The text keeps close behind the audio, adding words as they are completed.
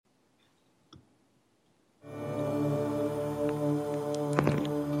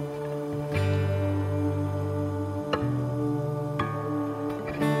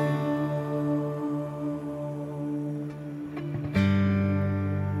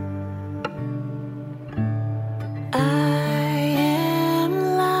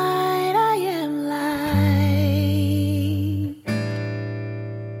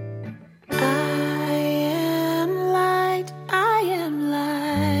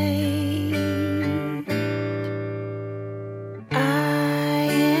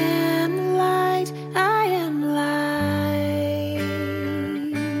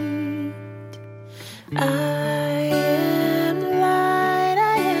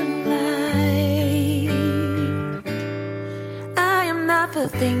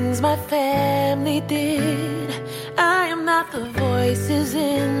things my family did. I am not the voices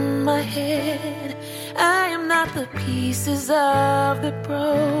in my head. I am not the pieces of the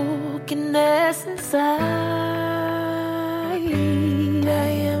brokenness inside. I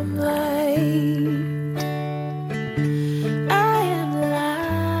am light. I am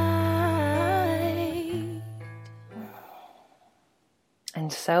light.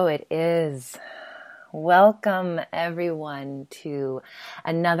 And so it is. Welcome everyone to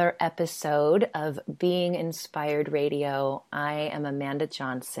another episode of Being Inspired Radio. I am Amanda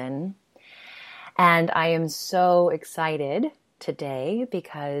Johnson, and I am so excited today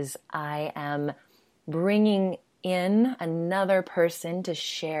because I am bringing in another person to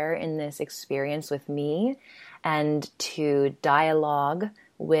share in this experience with me and to dialogue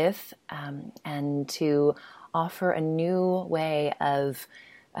with and to offer a new way of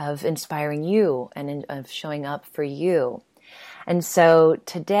inspiring you and of showing up for you. And so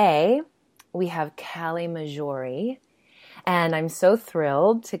today we have Callie Maggiore, and I'm so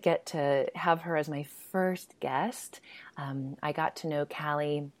thrilled to get to have her as my first guest. I got to know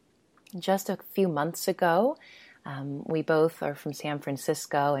Callie just a few months ago. We both are from San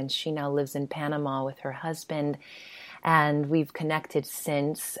Francisco, and she now lives in Panama with her husband. And we've connected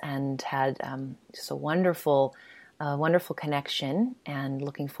since and had just a wonderful connection, and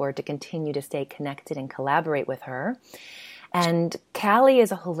looking forward to continue to stay connected and collaborate with her. And Callie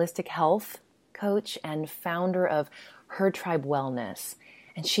is a holistic health coach and founder of Her Tribe Wellness.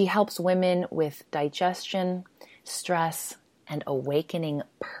 And she helps women with digestion, stress, and awakening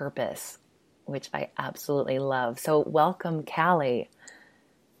purpose, which I absolutely love. So welcome, Callie.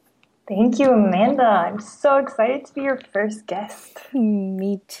 Thank you, Amanda. I'm so excited to be your first guest.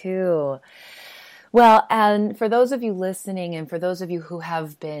 Me too. Well, and for those of you listening and for those of you who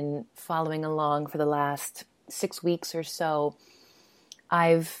have been following along for the last 6 weeks or so,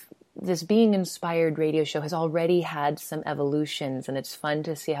 this Being Inspired radio show has already had some evolutions, and it's fun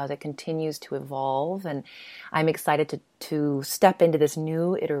to see how that continues to evolve. And I'm excited to step into this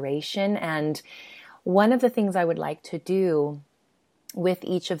new iteration. And one of the things I would like to do with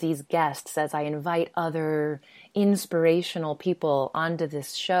each of these guests as I invite other inspirational people onto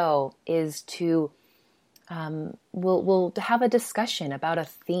this show is to we'll have a discussion about a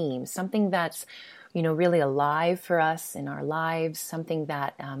theme, something that's, really alive for us in our lives, something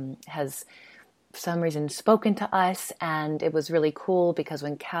that has for some reason spoken to us. And it was really cool because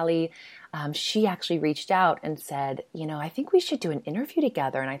when Callie, she actually reached out and said, I think we should do an interview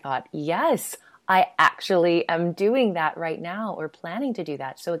together. And I thought, yes, I actually am doing that right now, or planning to do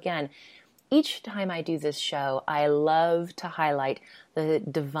that. So again, each time I do this show, I love to highlight the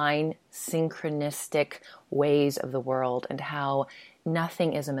divine synchronistic ways of the world and how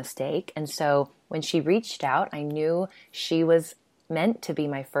nothing is a mistake. And so when she reached out, I knew she was meant to be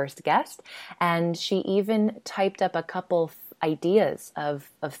my first guest. And she even typed up a couple ideas of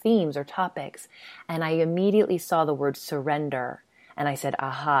themes or topics. And I immediately saw the word surrender. And I said,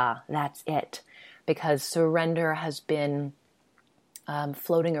 aha, that's it. Because surrender has been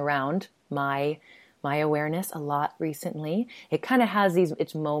floating around my awareness a lot recently. It kind of has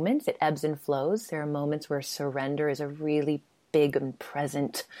its moments, it ebbs and flows. There are moments where surrender is a really big and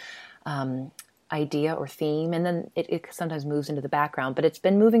present idea or theme, and then it sometimes moves into the background, but it's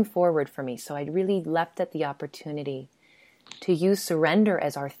been moving forward for me. So I really leapt at the opportunity to use surrender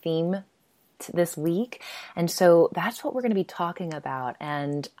as our theme this week. And so that's what we're going to be talking about.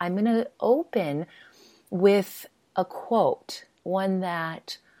 And I'm going to open with a quote, one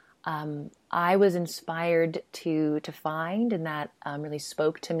that I was inspired to find, and that really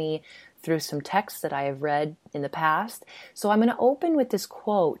spoke to me through some texts that I have read in the past. So I'm going to open with this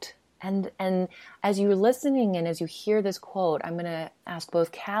quote. And as you're listening and as you hear this quote, I'm going to ask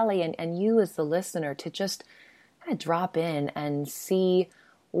both Callie and you as the listener to just kind of drop in and see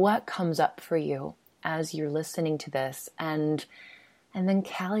what comes up for you as you're listening to this. And then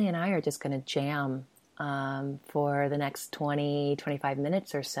Callie and I are just going to jam for the next 20, 25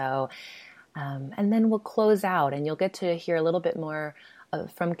 minutes or so. And then we'll close out, and you'll get to hear a little bit more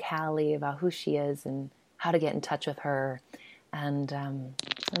from Callie about who she is and how to get in touch with her. And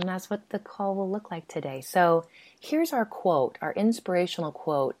that's what the call will look like today. So here's our quote, our inspirational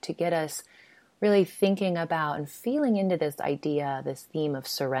quote to get us really thinking about and feeling into this idea, this theme of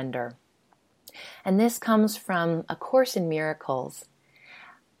surrender. And this comes from A Course in Miracles.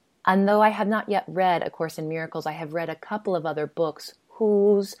 And though I have not yet read A Course in Miracles, I have read a couple of other books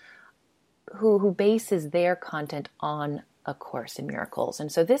who bases their content on A Course in Miracles.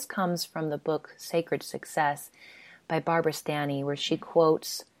 And so this comes from the book Sacred Success by Barbara Stanny, where she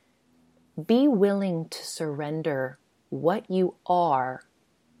quotes, "Be willing to surrender what you are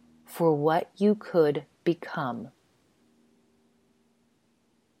for what you could become.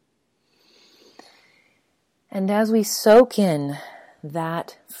 And as we soak in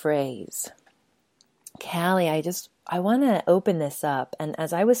that phrase, Callie, I want to open this up. And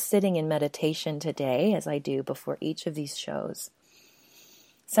as I was sitting in meditation today, as I do before each of these shows,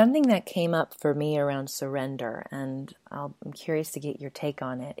 something that came up for me around surrender, and I'm curious to get your take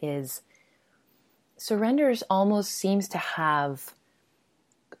on it, is surrender almost seems to have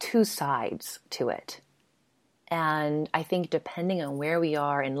two sides to it. And I think depending on where we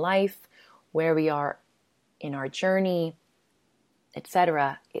are in life, where we are in our journey,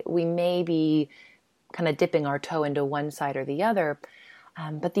 etc., we may be kind of dipping our toe into one side or the other.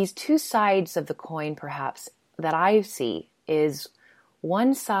 But these two sides of the coin, perhaps, that I see is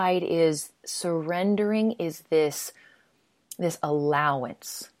one side is surrendering is this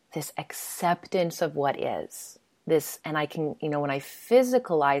allowance, this acceptance of what is. This, and I can, when I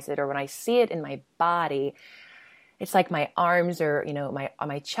physicalize it or when I see it in my body, it's like my arms are,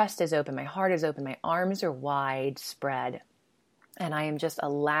 my chest is open, my heart is open, my arms are wide spread. And I am just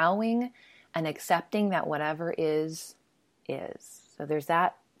allowing and accepting that whatever is. So there's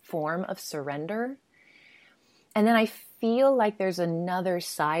that form of surrender. And then I feel like there's another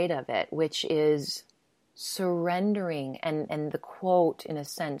side of it, which is surrendering. And the quote, in a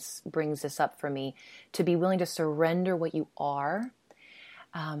sense, brings this up for me, to be willing to surrender what you are,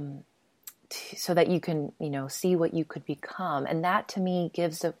 so that you can, see what you could become. And that to me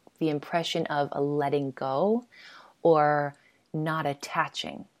gives the impression of a letting go or not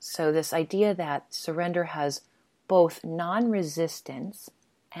attaching. So this idea that surrender has both non-resistance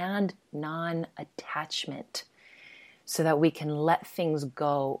and non-attachment, so that we can let things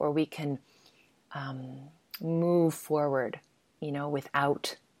go or we can move forward,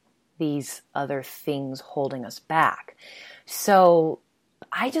 without these other things holding us back. So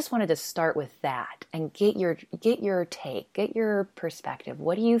I just wanted to start with that and get your take, get your perspective.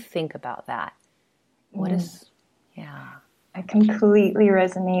 What do you think about that? What is, yeah. I completely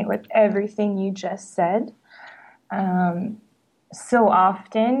resonate with everything you just said. So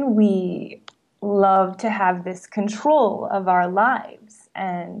often we love to have this control of our lives,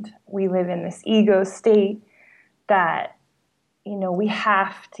 and we live in this ego state that, we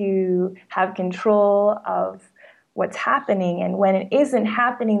have to have control of what's happening. And when it isn't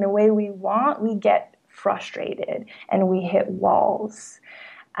happening the way we want, we get frustrated and we hit walls.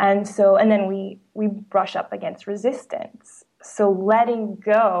 And then we brush up against resistance. So letting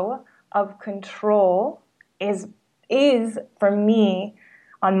go of control is for me,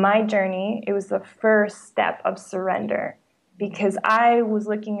 on my journey, it was the first step of surrender, because I was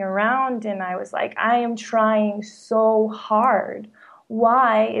looking around and I was like, I am trying so hard.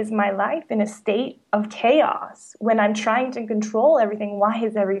 Why is my life in a state of chaos? When I'm trying to control everything, why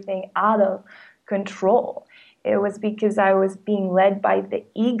is everything out of control? It was because I was being led by the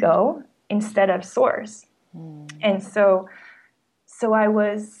ego instead of source. And so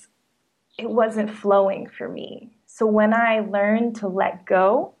it wasn't flowing for me. So when I learned to let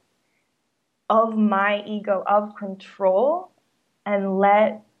go of my ego, of control, and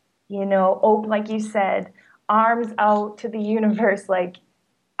let, open, like you said, arms out to the universe, like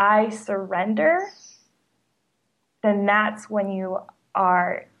I surrender, then that's when you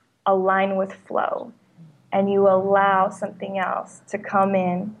are aligned with flow and you allow something else to come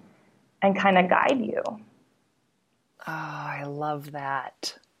in and kind of guide you. Oh, I love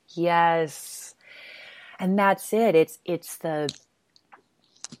that. Yes. And that's it. It's the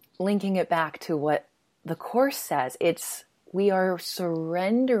linking it back to what the Course says. We are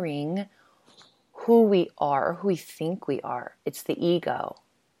surrendering who we are, who we think we are. It's the ego.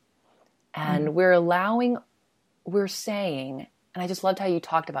 And we're saying, and I just loved how you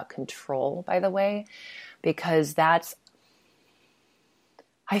talked about control, by the way, because I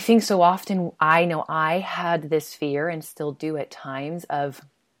think so often, I know I had this fear and still do at times of,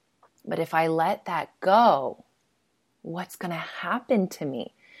 but if I let that go, what's going to happen to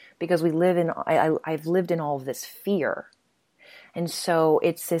me? Because I've lived in all of this fear. And so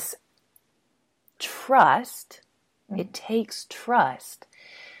it's this trust. It takes trust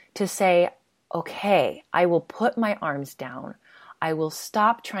to say, okay, I will put my arms down. I will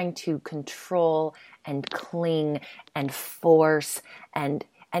stop trying to control and cling and force and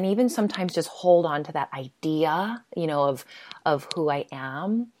even sometimes just hold on to that idea, of who I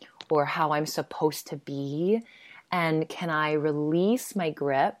am or how I'm supposed to be. And can I release my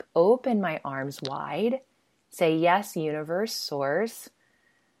grip, open my arms wide, say, yes, universe, source,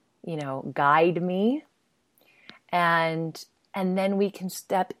 guide me. And then we can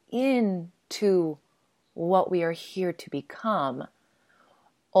step into what we are here to become.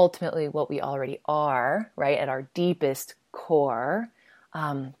 ultimately what we already are, right, at our deepest core.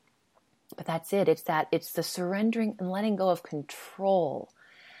 But that's it. It's the surrendering and letting go of control,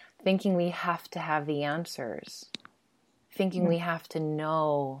 thinking we have to have the answers, thinking we have to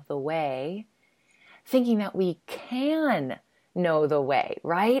know the way, thinking that we can know the way,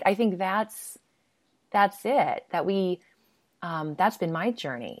 right? I think that's it. That's been my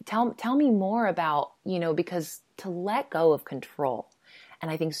journey. Tell me more about, because to let go of control,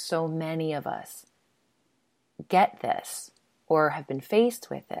 and I think so many of us get this or have been faced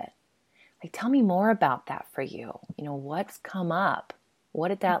with it. Like, tell me more about that for you. What's come up? What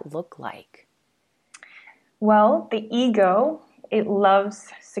did that look like? Well, the ego, it loves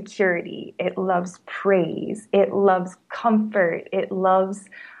security. It loves praise. It loves comfort. It loves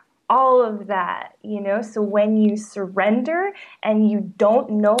all of that, So when you surrender and you don't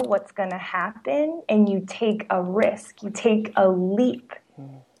know what's going to happen and you take a risk, you take a leap,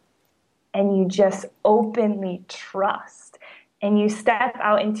 and you just openly trust, and you step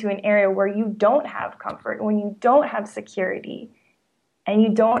out into an area where you don't have comfort, when you don't have security, and you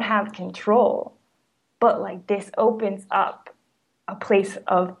don't have control, but like this opens up a place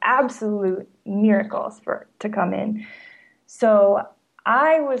of absolute miracles to come in. So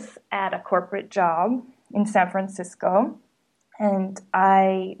I was at a corporate job in San Francisco, and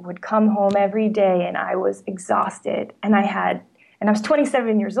I would come home every day and I was exhausted, and I was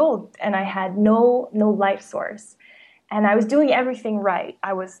 27 years old, and I had no life source, and I was doing everything right.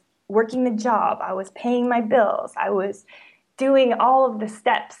 I was working the job, I was paying my bills, I was doing all of the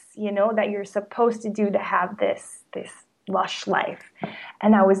steps, that you're supposed to do to have this lush life,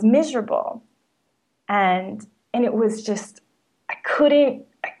 and I was miserable, and it was just I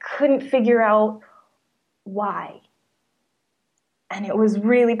couldn't figure out why. And it was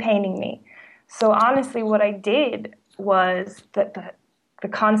really paining me. So honestly, what I did was that the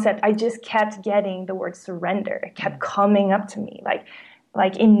concept, I just kept getting the word surrender. It kept coming up to me,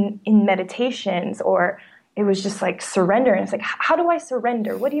 like in meditations, or it was just like surrender. And it's like, how do I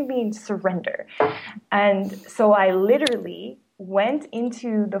surrender? What do you mean surrender? And so I literally went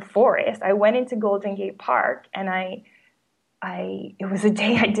into the forest. I went into Golden Gate Park, and it was a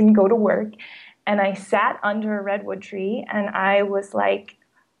day I didn't go to work, and I sat under a redwood tree, and I was like,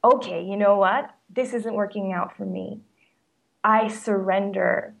 okay, you know what? This isn't working out for me. I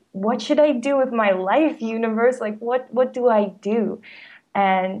surrender. What should I do with my life, universe? Like, what do I do?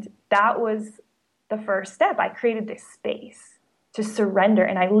 And that was the first step. I created this space to surrender,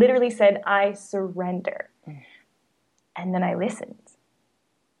 and I literally said, I surrender. And then I listened.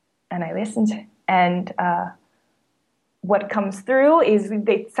 And what comes through is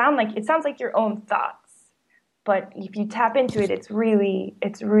it sounds like your own thoughts, but if you tap into it, it's really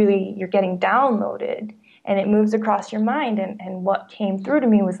you're getting downloaded, and it moves across your mind. And what came through to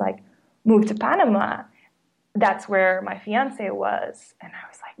me was like, move to Panama. That's where my fiance was, and I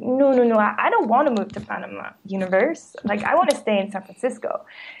was like, no, I don't want to move to Panama, universe. Like, I want to stay in San Francisco.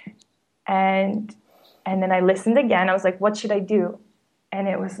 And then I listened again. I was like, what should I do? And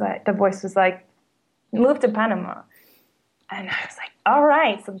it was like the voice was like, move to Panama. And I was like, all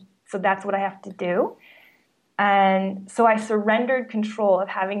right, so that's what I have to do. And so I surrendered control of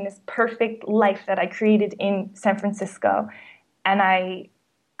having this perfect life that I created in San Francisco. And I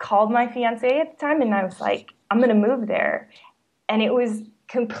called my fiance at the time, and I was like, I'm going to move there. And it was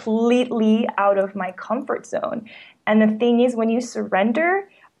completely out of my comfort zone. And the thing is, when you surrender,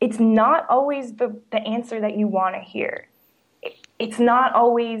 it's not always the answer that you want to hear. It's not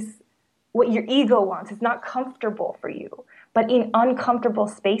always what your ego wants. It's not comfortable for you. But in uncomfortable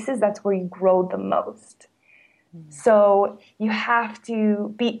spaces, that's where you grow the most. So you have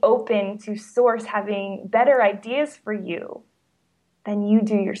to be open to source having better ideas for you than you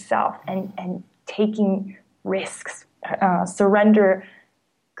do yourself, and taking risks. Surrender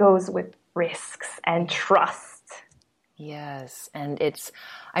goes with risks and trust. Yes. And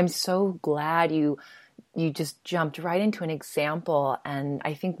I'm so glad you just jumped right into an example. And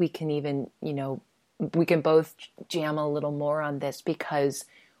I think we can even, we can both jam a little more on this, because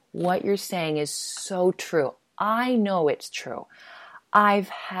what you're saying is so true. I know it's true. I've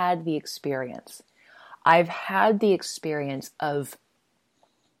had the experience. I've had the experience of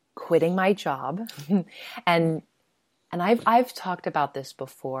quitting my job. and I've talked about this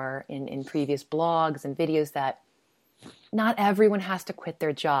before in previous blogs and videos, that not everyone has to quit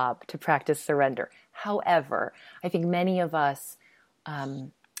their job to practice surrender. However, I think many of us,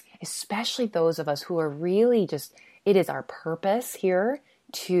 especially those of us who are really just, it is our purpose here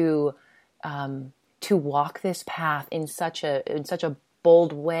to walk this path in such a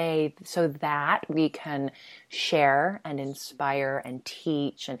bold way so that we can share and inspire and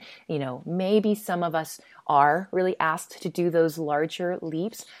teach. And, maybe some of us are really asked to do those larger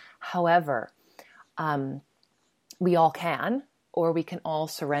leaps. However, we all can, or we can all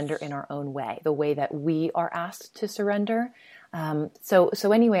surrender in our own way, the way that we are asked to surrender.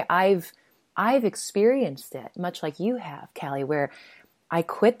 So anyway, I've experienced it much like you have, Callie, where I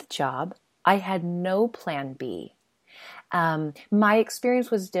quit the job. I had no plan B. My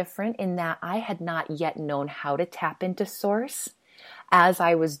experience was different in that I had not yet known how to tap into source as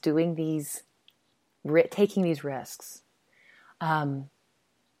I was doing taking these risks.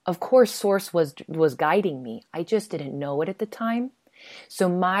 Of course, source was guiding me. I just didn't know it at the time. So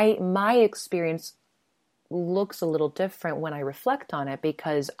my experience looks a little different when I reflect on it,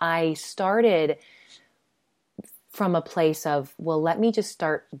 because I started from a place of, well, let me just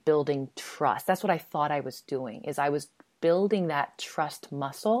start building trust. That's what I thought I was doing, is I was building that trust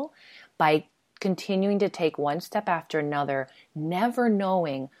muscle by continuing to take one step after another, never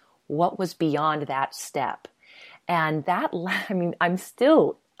knowing what was beyond that step. And I'm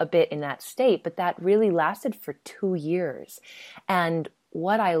still a bit in that state, but that really lasted for 2 years. And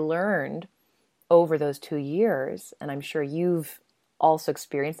what I learned over those 2 years, and I'm sure you've also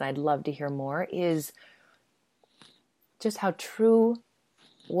experienced, and I'd love to hear more, is just how true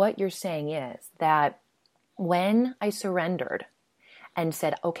what you're saying is, that when I surrendered and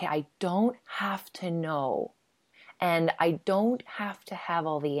said, okay, I don't have to know, and I don't have to have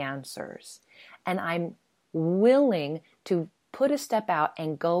all the answers, and I'm willing to put a step out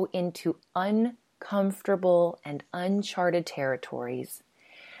and go into uncomfortable and uncharted territories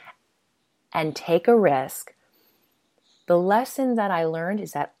and take a risk, the lesson that I learned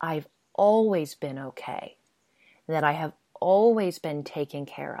is that I've always been okay, that I have always been taken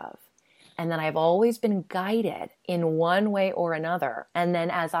care of, and that I've always been guided in one way or another. And then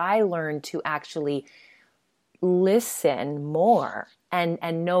as I learned to actually listen more and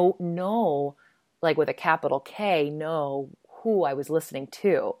know, like with a capital K, know who I was listening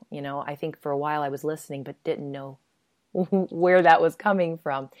to. I think for a while I was listening but didn't know where that was coming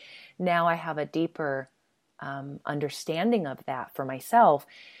from. Now I have a deeper understanding of that for myself.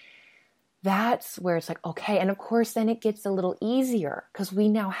 That's where it's like, okay. And of course, then it gets a little easier because we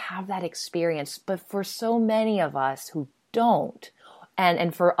now have that experience. But for so many of us who don't,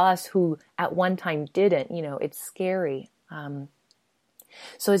 and for us who at one time didn't, it's scary.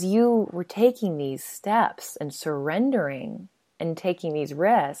 So as you were taking these steps and surrendering and taking these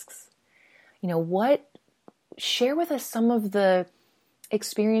risks, share with us some of the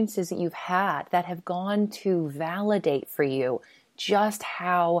experiences that you've had that have gone to validate for you just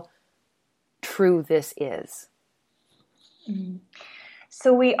how true this is.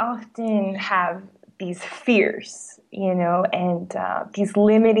 So we often have these fears, and these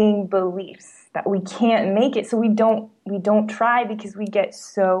limiting beliefs that we can't make it. So we don't try because we get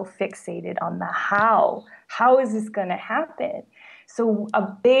so fixated on the how. How is this going to happen? So a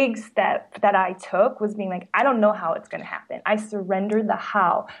big step that I took was being like, I don't know how it's going to happen. I surrendered the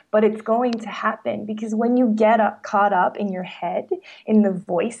how, but it's going to happen, because when you get caught up in your head, in the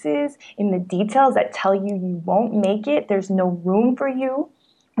voices, in the details that tell you you won't make it, there's no room for you.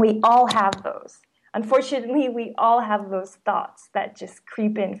 We all have those. Unfortunately, we all have those thoughts that just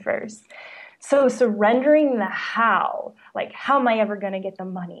creep in first. So surrendering the how, like, how am I ever going to get the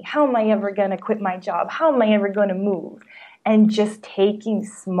money? How am I ever going to quit my job? How am I ever going to move? And just taking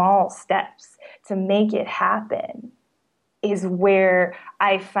small steps to make it happen is where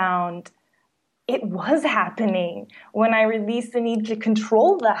I found it was happening when I released the need to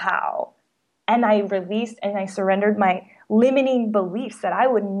control the how. And I released and I surrendered my limiting beliefs that I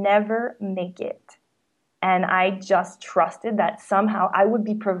would never make it. And I just trusted that somehow I would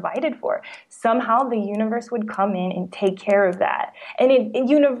be provided for. Somehow the universe would come in and take care of that. And in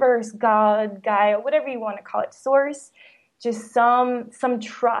universe, God, Gaia, whatever you want to call it, source, just some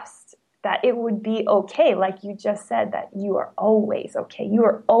trust that it would be okay. Like you just said, that you are always okay. You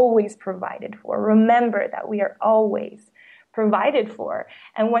are always provided for. Remember that we are always provided for.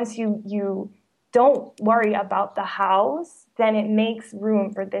 And once you don't worry about the hows, then it makes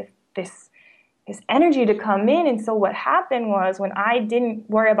room for this energy to come in. And so what happened was, when I didn't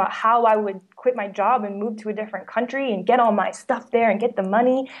worry about how I would quit my job and move to a different country and get all my stuff there and get the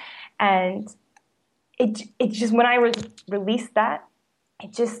money, and it just, when I released that,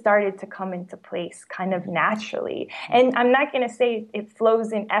 it just started to come into place kind of naturally. And I'm not going to say it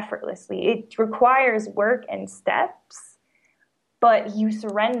flows in effortlessly. It requires work and steps, but you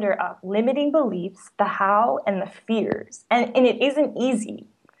surrender up limiting beliefs, the how and the fears. And it isn't easy.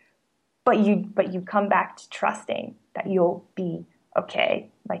 But you come back to trusting that you'll be okay,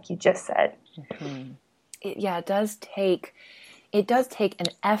 like you just said. Mm-hmm. It does take an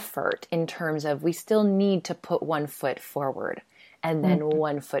effort in terms of we still need to put one foot forward and then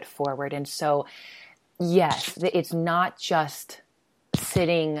one foot forward. And so, yes, it's not just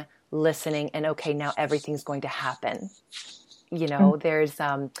sitting, listening, and okay, now everything's going to happen. There's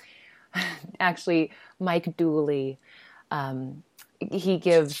actually Mike Dooley. He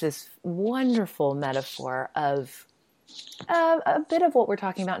gives this wonderful metaphor of a bit of what we're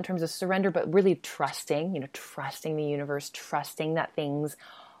talking about in terms of surrender, but really trusting the universe, trusting that things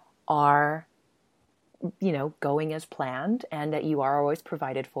are, going as planned and that you are always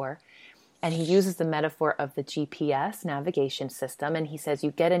provided for. And he uses the metaphor of the GPS navigation system. And he says,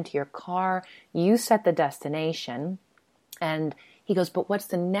 you get into your car, you set the destination, and he goes, but what's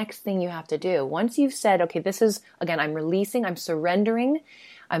the next thing you have to do? Once you've said, okay, this is, again, I'm releasing, I'm surrendering,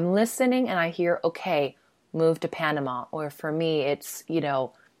 I'm listening, and I hear, okay, move to Panama. Or for me, it's,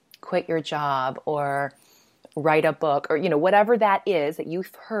 quit your job or write a book or, whatever that is that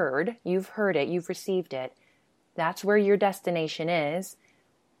you've heard it, you've received it. That's where your destination is.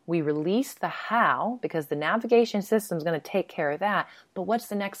 We release the how because the navigation system is going to take care of that. But what's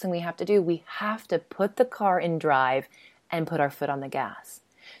the next thing we have to do? We have to put the car in drive and put our foot on the gas.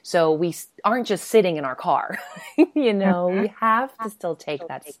 So we aren't just sitting in our car, we have to still take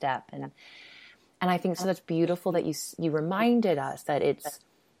that step. And I think so that's beautiful that you reminded us that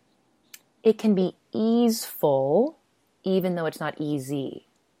it can be easeful, even though it's not easy.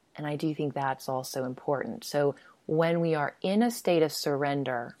 And I do think that's also important. So when we are in a state of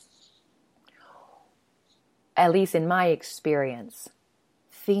surrender, at least in my experience,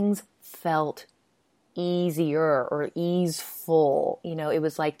 things felt easier or easeful. It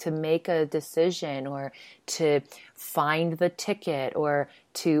was like to make a decision or to find the ticket or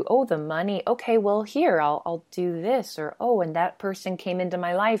to, the money. Okay, well, here, I'll do this. Or, and that person came into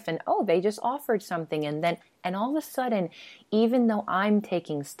my life and, they just offered something. And all of a sudden, even though I'm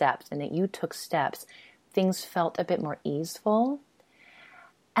taking steps and that you took steps, things felt a bit more easeful.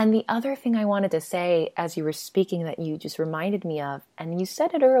 And the other thing I wanted to say as you were speaking that you just reminded me of, and you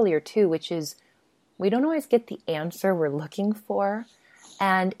said it earlier too, which is we don't always get the answer we're looking for,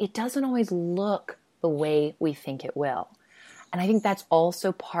 and it doesn't always look the way we think it will. And I think that's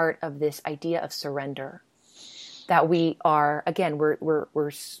also part of this idea of surrender, that we are, again, we're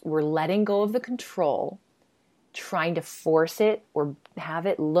letting go of the control, trying to force it or have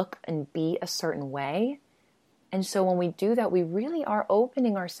it look and be a certain way. And so when we do that, we really are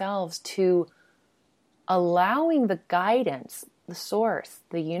opening ourselves to allowing the guidance, the source,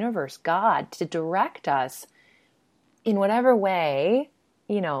 the universe, God, to direct us in whatever way,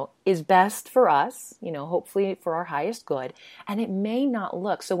 is best for us, hopefully for our highest good. And it may not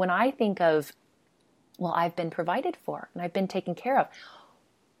look. So when I think of, well, I've been provided for and I've been taken care of,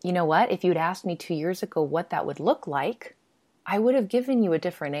 you know what? If you'd asked me 2 years ago what that would look like, I would have given you a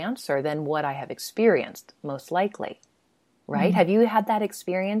different answer than what I have experienced, most likely, right? Mm-hmm. Have you had that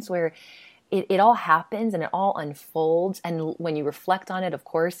experience where it all happens and it all unfolds, and when you reflect on it, of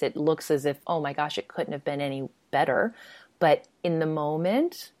course, it looks as if, oh my gosh, it couldn't have been any better. But in the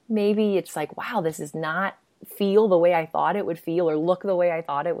moment, maybe it's like, wow, this does not feel the way I thought it would feel or look the way I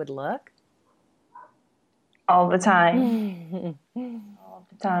thought it would look. All the time. All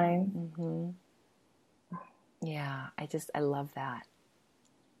the time. Mm-hmm. Yeah, I love that.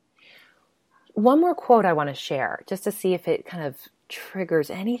 One more quote I want to share, just to see if it kind of triggers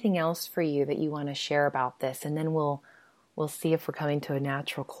anything else for you that you want to share about this, and then we'll see if we're coming to a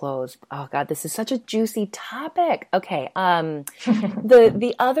natural close. Oh God, this is such a juicy topic. Okay,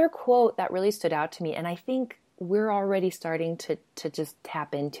 the other quote that really stood out to me, and I think we're already starting to just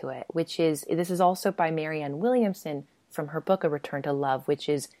tap into it, which is, this is also by Marianne Williamson from her book, A Return to Love, which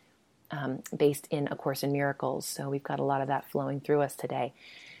is based in A Course in Miracles. So we've got a lot of that flowing through us today.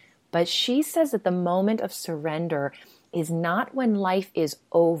 But she says that the moment of surrender is not when life is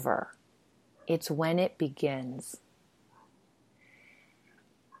over, it's when it begins.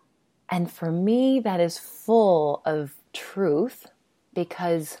 And for me, that is full of truth,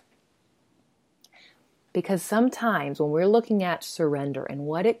 because sometimes when we're looking at surrender and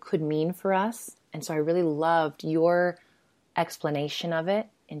what it could mean for us, and so I really loved your explanation of it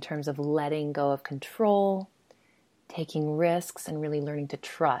in terms of letting go of control, taking risks, and really learning to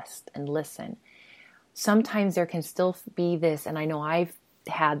trust and listen. Sometimes there can still be this, and I know I've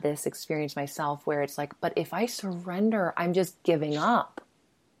had this experience myself, where it's like, but if I surrender, I'm just giving up.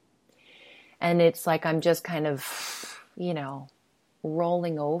 And it's like I'm just kind of,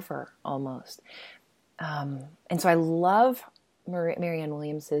 rolling over almost. And so I love Marianne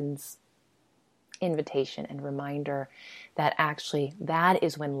Williamson's invitation and reminder that actually that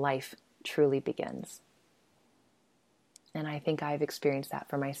is when life truly begins. And I think I've experienced that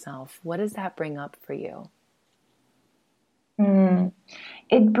for myself. What does that bring up for you?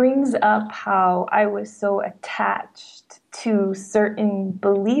 It brings up how I was so attached to certain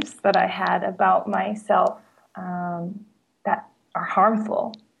beliefs that I had about myself that are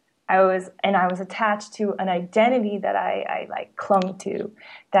harmful. I was attached to an identity that I like clung to,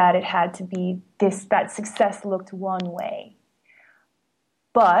 that it had to be this, that success looked one way.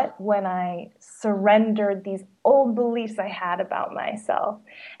 But when I surrendered these old beliefs I had about myself,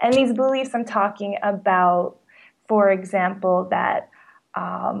 and these beliefs I'm talking about, for example, that,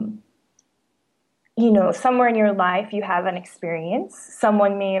 somewhere in your life you have an experience.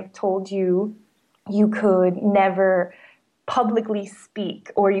 Someone may have told you you could never publicly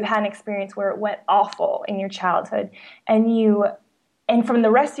speak, or you had an experience where it went awful in your childhood, and from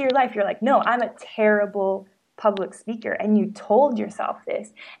the rest of your life, you're like, no, I'm a terrible public speaker, and you told yourself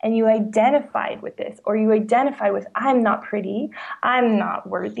this, and you identified with this, or you identified with, I'm not pretty, I'm not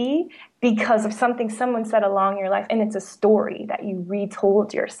worthy, because of something someone said along your life, and it's a story that you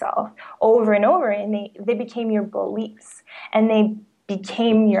retold yourself over and over, and they became your beliefs, and they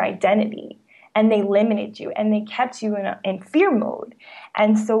became your identity, and they limited you, and they kept you in fear mode.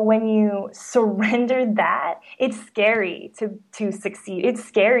 And so when you surrender that, it's scary to succeed. It's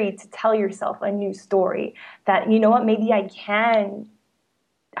scary to tell yourself a new story that, you know what, maybe I can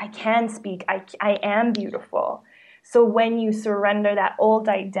speak, I am beautiful. So when you surrender that old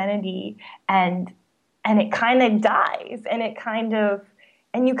identity and it kind of dies, and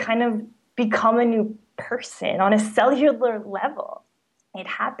you kind of become a new person on a cellular level. It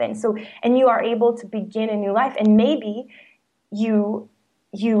happens. So, and you are able to begin a new life, and maybe you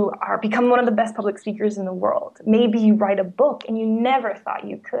are become one of the best public speakers in the world. Maybe you write a book and you never thought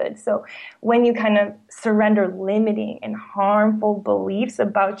you could. So when you kind of surrender limiting and harmful beliefs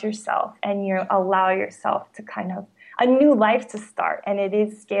about yourself, and you allow yourself to kind of a new life to start, and it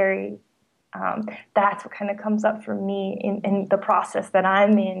is scary. That's what kind of comes up for me in the process that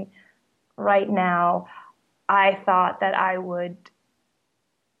I'm in right now. I thought that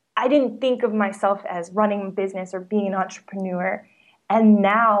I didn't think of myself as running a business or being an entrepreneur. And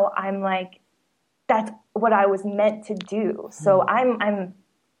now I'm like, that's what I was meant to do. So I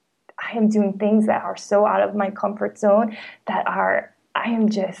am doing things that are so out of my comfort zone that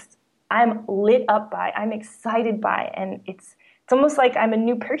I'm lit up by, I'm excited by, and it's almost like I'm a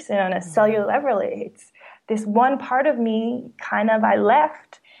new person on a cellular level. It's this one part of me kind of I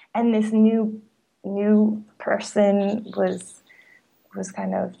left, and this new person was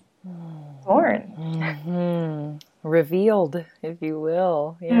kind of born. Mm-hmm. Revealed, if you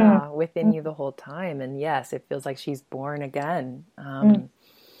will, within you the whole time. And yes, it feels like she's born again.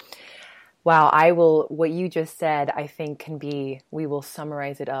 Wow, what you just said, I think we will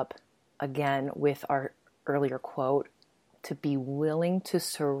summarize it up again with our earlier quote, to be willing to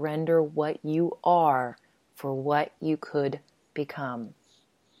surrender what you are for what you could become.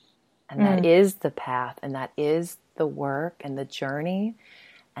 And that is the path, and that is the work and the journey.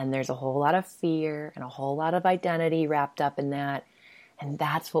 And there's a whole lot of fear and a whole lot of identity wrapped up in that. And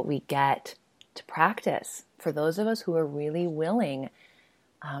that's what we get to practice for those of us who are really willing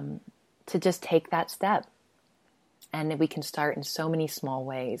to just take that step. And we can start in so many small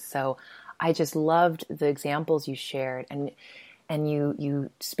ways. So I just loved the examples you shared, and you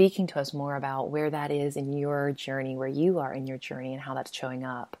speaking to us more about where that is in your journey, where you are in your journey, and how that's showing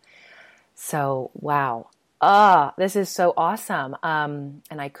up. So, wow. This is so awesome. And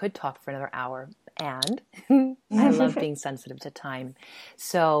I could talk for another hour, and I love being sensitive to time.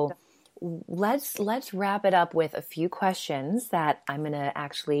 So let's wrap it up with a few questions that I'm going to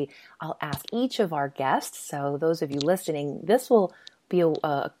I'll ask each of our guests. So those of you listening, this will be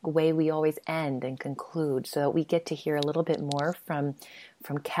a way we always end and conclude, so that we get to hear a little bit more from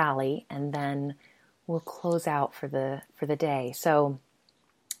Callie, and then we'll close out for the day. So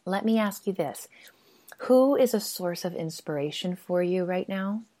let me ask you this. Who is a source of inspiration for you right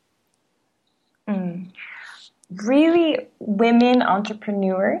now? Really, women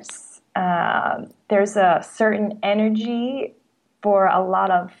entrepreneurs. There's a certain energy for a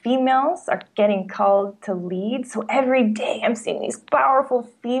lot of females are getting called to lead. So every day I'm seeing these powerful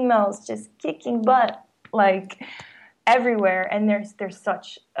females just kicking butt like everywhere. And there's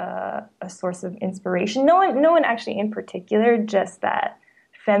such a source of inspiration. No one actually in particular, just that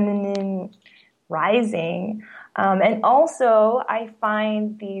feminine rising. And also I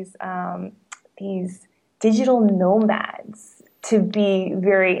find these digital nomads to be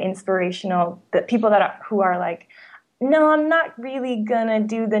very inspirational. The people who are like, no, I'm not really gonna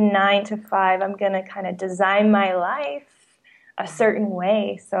do the 9 to 5. I'm gonna kind of design my life a certain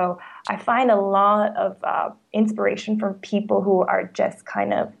way. So I find a lot of inspiration from people who are just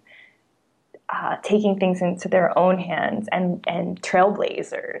kind of taking things into their own hands and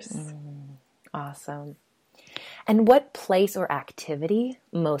trailblazers. Awesome. And what place or activity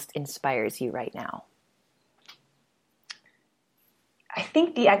most inspires you right now? I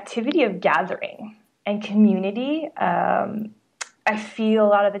think the activity of gathering and community. I feel a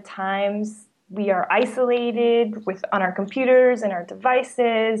lot of the times we are isolated on our computers and our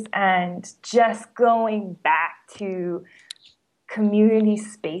devices, and just going back to community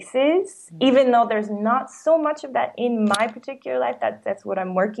spaces, even though there's not so much of that in my particular life, that's what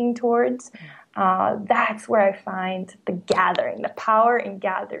I'm working towards. That's where I find the power in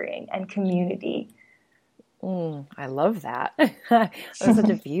gathering and community. I love that. That's such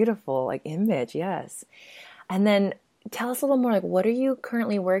a beautiful image. Yes. And then tell us a little more, what are you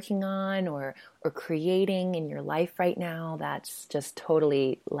currently working on or creating in your life right now that's just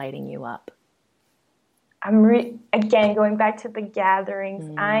totally lighting you up? I'm again going back to the gatherings.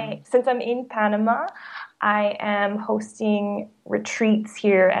 Since I'm in Panama, I am hosting retreats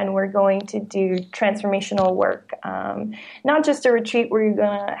here, and we're going to do transformational work. Not just a retreat where you're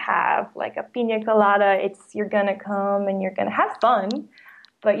gonna have like a piña colada. You're gonna come and you're gonna have fun,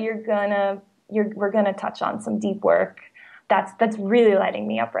 but we're gonna touch on some deep work. That's really lighting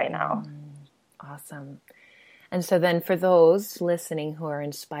me up right now. Awesome. And so then, for those listening who are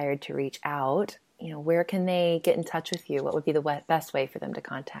inspired to reach out, where can they get in touch with you? What would be the best way for them to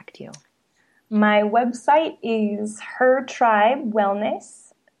contact you? My website is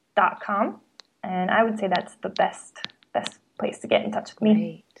hertribewellness.com, and I would say that's the best place to get in touch with me.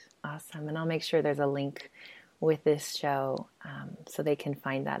 Great. Awesome. And I'll make sure there's a link with this show so they can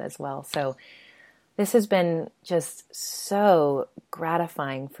find that as well. So this has been just so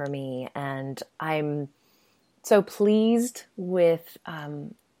gratifying for me, and I'm so pleased with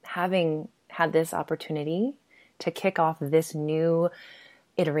having had this opportunity to kick off this new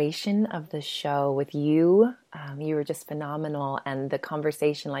iteration of the show with you. You were just phenomenal, and the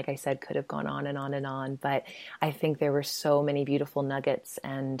conversation, like I said, could have gone on and on and on, but I think there were so many beautiful nuggets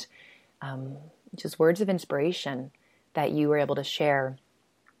and just words of inspiration that you were able to share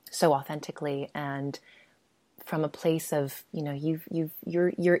so authentically and from a place of,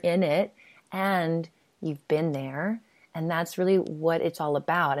 you're in it and you've been there, and that's really what it's all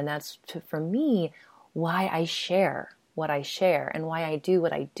about. And that's, for me, why I share what I share and why I do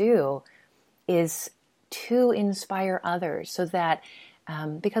what I do, is to inspire others, so that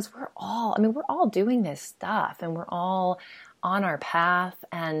because we're all doing this stuff, and we're all on our path,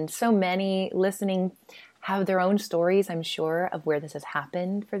 and so many listening have their own stories, I'm sure, of where this has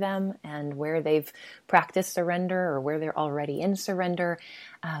happened for them and where they've practiced surrender or where they're already in surrender.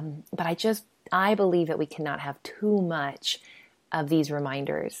 But I believe that we cannot have too much of these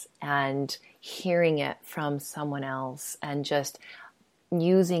reminders and hearing it from someone else and just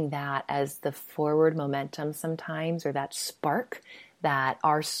using that as the forward momentum sometimes, or that spark that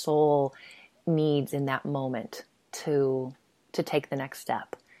our soul needs in that moment to take the next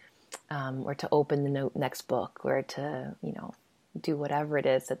step, or to open the next book, or to, do whatever it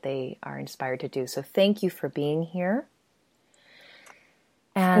is that they are inspired to do. So thank you for being here.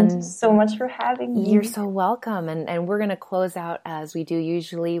 And thank you so much for having me. You're so welcome. And we're going to close out, as we do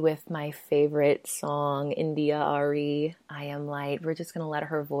usually, with my favorite song, India Ari, I Am Light. We're just going to let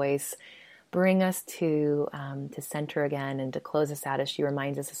her voice bring us to center again, and to close us out as she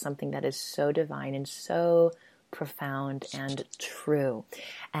reminds us of something that is so divine and so profound and true.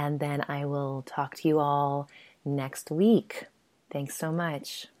 And then I will talk to you all next week. Thanks so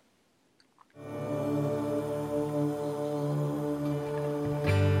much.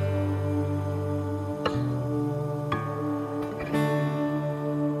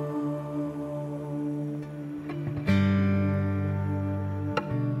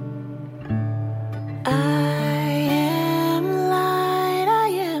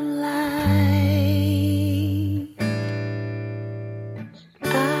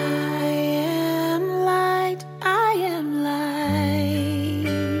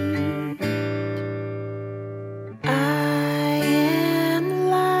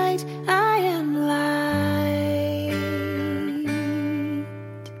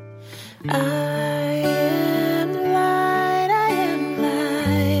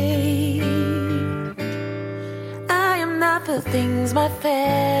 Things my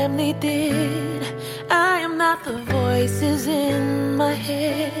family did. I am not the voices in my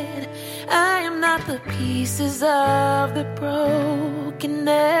head. I am not the pieces of the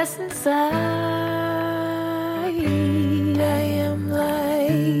brokenness inside. me.